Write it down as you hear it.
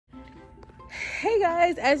Hey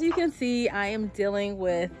guys, as you can see, I am dealing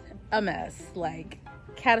with a mess, like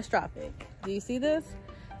catastrophic. Do you see this?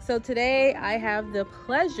 So today I have the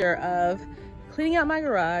pleasure of cleaning out my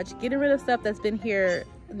garage, getting rid of stuff that's been here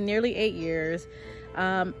nearly 8 years.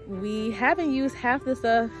 We haven't used half the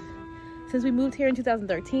stuff since we moved here in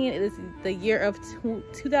 2013. It is the year of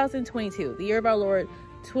 2022, the year of our Lord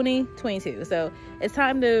 2022. So it's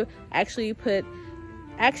time to actually put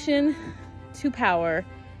action to power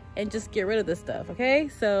and just get rid of this stuff. Okay,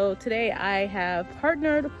 so today I have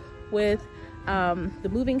partnered with the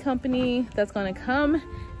moving company that's going to come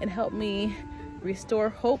and help me restore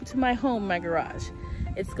hope to my home, my garage.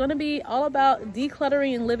 It's going to be all about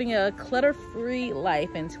decluttering and living a clutter-free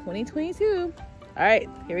life in 2022. All right,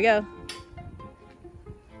 here we go.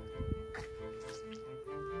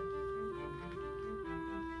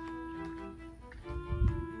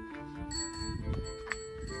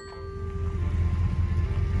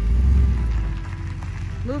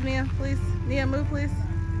 Move, Nia, please. Nia, move, please.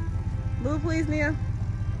 Move, please, Nia.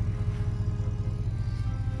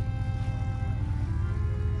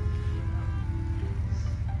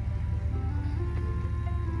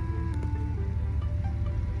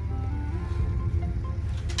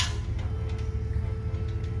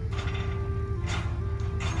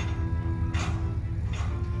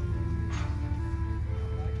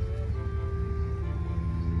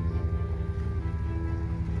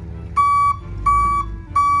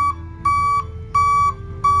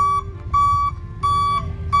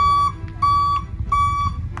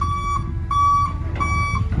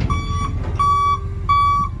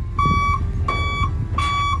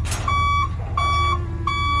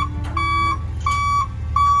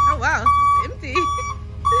 Wow, it's empty.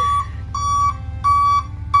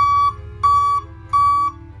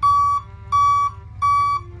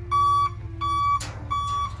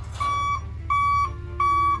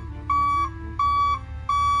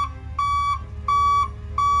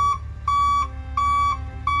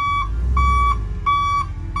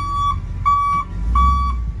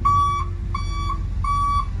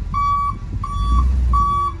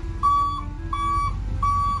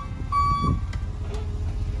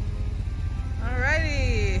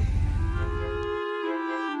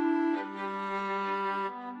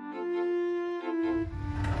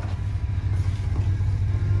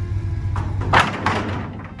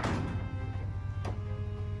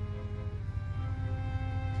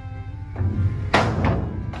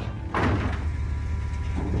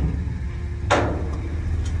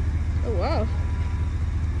 Wow,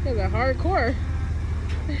 you got hardcore.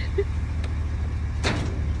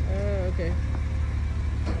 Okay.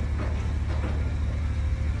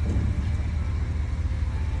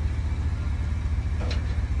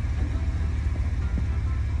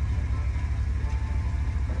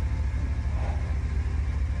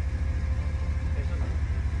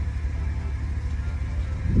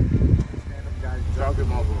 Stand up, guys. Drop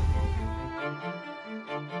him over.